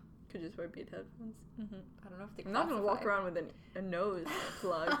 Could just wear Beat headphones. Mm-hmm. I don't know if they. I'm not gonna walk classify. around with a nose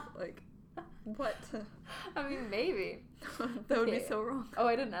plug. Like, what? I mean, maybe. That would be Okay. so wrong. Oh,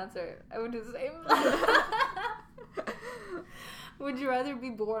 I didn't answer. I would do the same. Would you rather be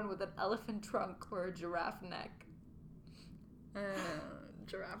born with an elephant trunk or a giraffe neck?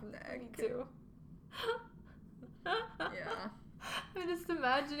 Giraffe neck. Me too. Yeah. I'm just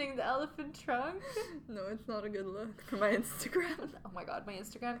imagining the elephant trunk. No, it's not a good look for my Instagram. Oh my god, my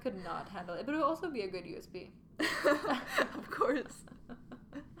Instagram could not handle it, but it would also be a good USB. Of course.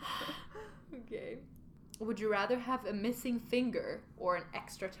 Okay. Would you rather have a missing finger or an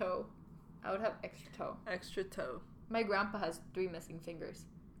extra toe? I would have extra toe. Extra toe. My grandpa has 3 missing fingers.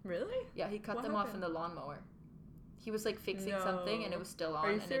 Really? Yeah, he cut What them off in happened? the lawnmower. He was like fixing something and No. it was still Are on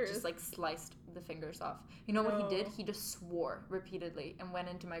you and it serious? just like sliced the fingers off. You know what he did? No. He just swore repeatedly and went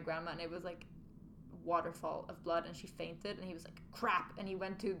into my grandma and it was like waterfall of blood and she fainted and he was like crap and he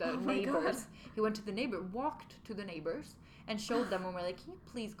went to the Oh my neighbors. God. He went to the neighbor, walked to the neighbors and showed them and we're like, can you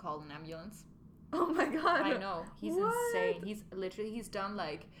please call an ambulance? Oh my god. I know. He's What? insane. He's done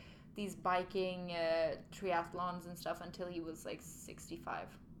like these biking triathlons and stuff until he was like 65.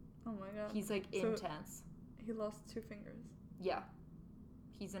 Oh my god. He's like So- intense. He lost 2 fingers. Yeah.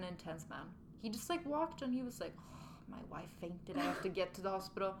 He's an intense man. He just like walked and he was like, oh, my wife fainted. I have to get to the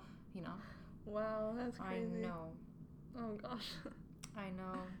hospital. You know. Wow, that's crazy. I know. Oh gosh. I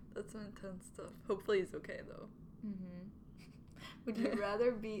know. That's some intense stuff. Hopefully he's okay though. Mm-hmm. Would you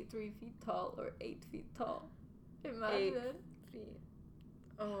rather be 3 feet tall or 8 feet tall? Imagine. 8 feet.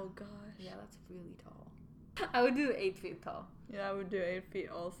 Oh gosh. Yeah, that's really tall. I would do 8 feet tall. Yeah, I would do 8 feet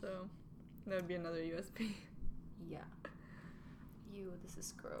also. That would be another USB. Yeah. Ew, this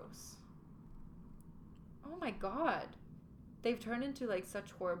is gross. Oh my god. They've turned into like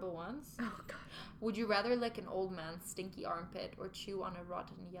such horrible ones. Oh gosh. Would you rather lick an old man's stinky armpit or chew on a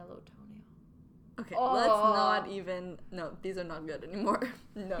rotten yellow toenail? Okay, Oh. let's not even. No, these are not good anymore.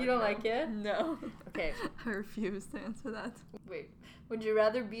 No. You don't no, like it? No. Okay. I refuse to answer that. Wait. Would you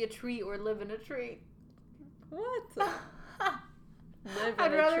rather be a tree or live in a tree? What? Live in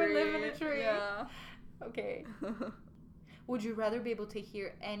I'd a rather tree. live in a tree. Yeah. Okay. Would you rather be able to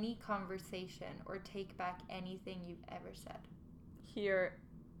hear any conversation or take back anything you've ever said? hear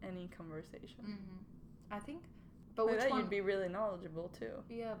any conversation. Mm-hmm. I think, but Like which that one? you'd be really knowledgeable too.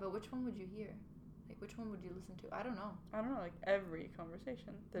 Yeah, but which one would you hear? Like, which one would you listen to? I don't know. I don't know, like every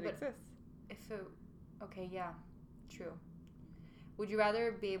conversation that But- exists. If it, okay, yeah, true. Would you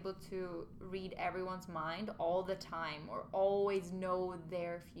rather be able to read everyone's mind all the time or always know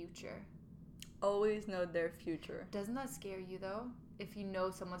their future? Always know their future. Doesn't that scare you though? If you know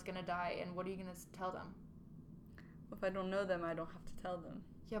someone's gonna die, and what are you gonna tell them? If I don't know them, I don't have to tell them.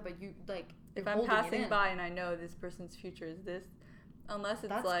 Yeah, but you like. If you're I'm holding it passing in. by and I know this person's future is this, unless it's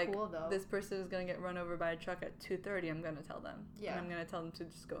That's like cool, though. this person is gonna get run over by a truck at 2:30, I'm gonna tell them. Yeah. And I'm gonna tell them to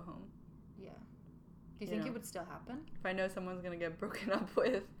just go home. Yeah. Do you You think know. it would still happen? If I know someone's gonna get broken up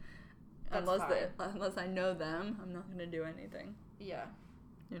with, That's unless I know them, I'm not gonna do anything. Yeah.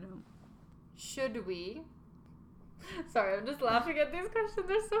 You know. Should we? Sorry, I'm just laughing at these questions.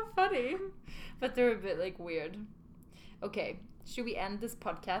 They're so funny, but they're a bit like weird. Okay, should we end this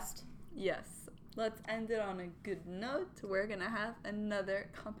podcast? Yes. Let's end it on a good note. We're gonna have another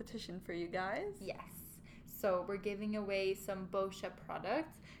competition for you guys. Yes. So we're giving away some Boscia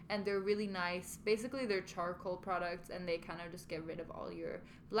products, and they're really nice. Basically, they're charcoal products, and they kind of just get rid of all your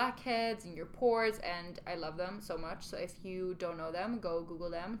blackheads and your pores, and I love them so much. So if you don't know them, go Google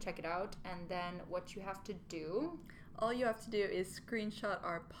them, check it out, and then what you have to do. All you have to do is screenshot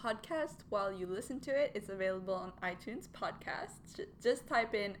our podcast while you listen to it. It's available on iTunes Podcasts. Just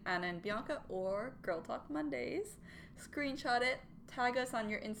type in Anna and Bianca or Girl Talk Mondays. Screenshot it, tag us on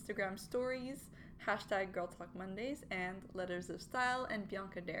your Instagram stories, hashtag Girl Talk Mondays and Letters of Style and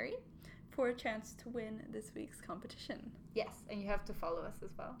Bianca Derry for a chance to win this week's competition. Yes, and you have to follow us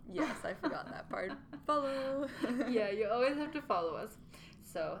as well. Yes, I forgot that part. Follow. Yeah, you always have to follow us.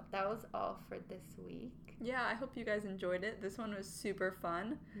 So that was all for this week. Yeah, I hope you guys enjoyed it. This one was super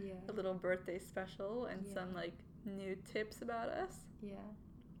fun. Yeah. A little birthday special and Yeah. some like new tips about us. Yeah.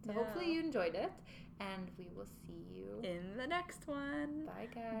 So Yeah. hopefully you enjoyed it, and we will see you. In the next one. Bye,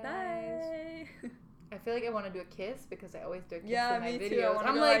 guys. Bye. I feel like I want to do a kiss because I always do a kiss Yeah, in my me videos. too. I wanna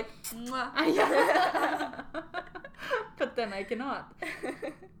I'm go like, mwah. but then I cannot.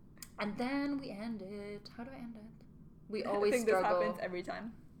 And then we end it. How do I end it? We always I think struggle. this happens every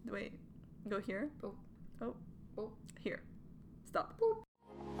time. Wait, go here. Oh. Oh.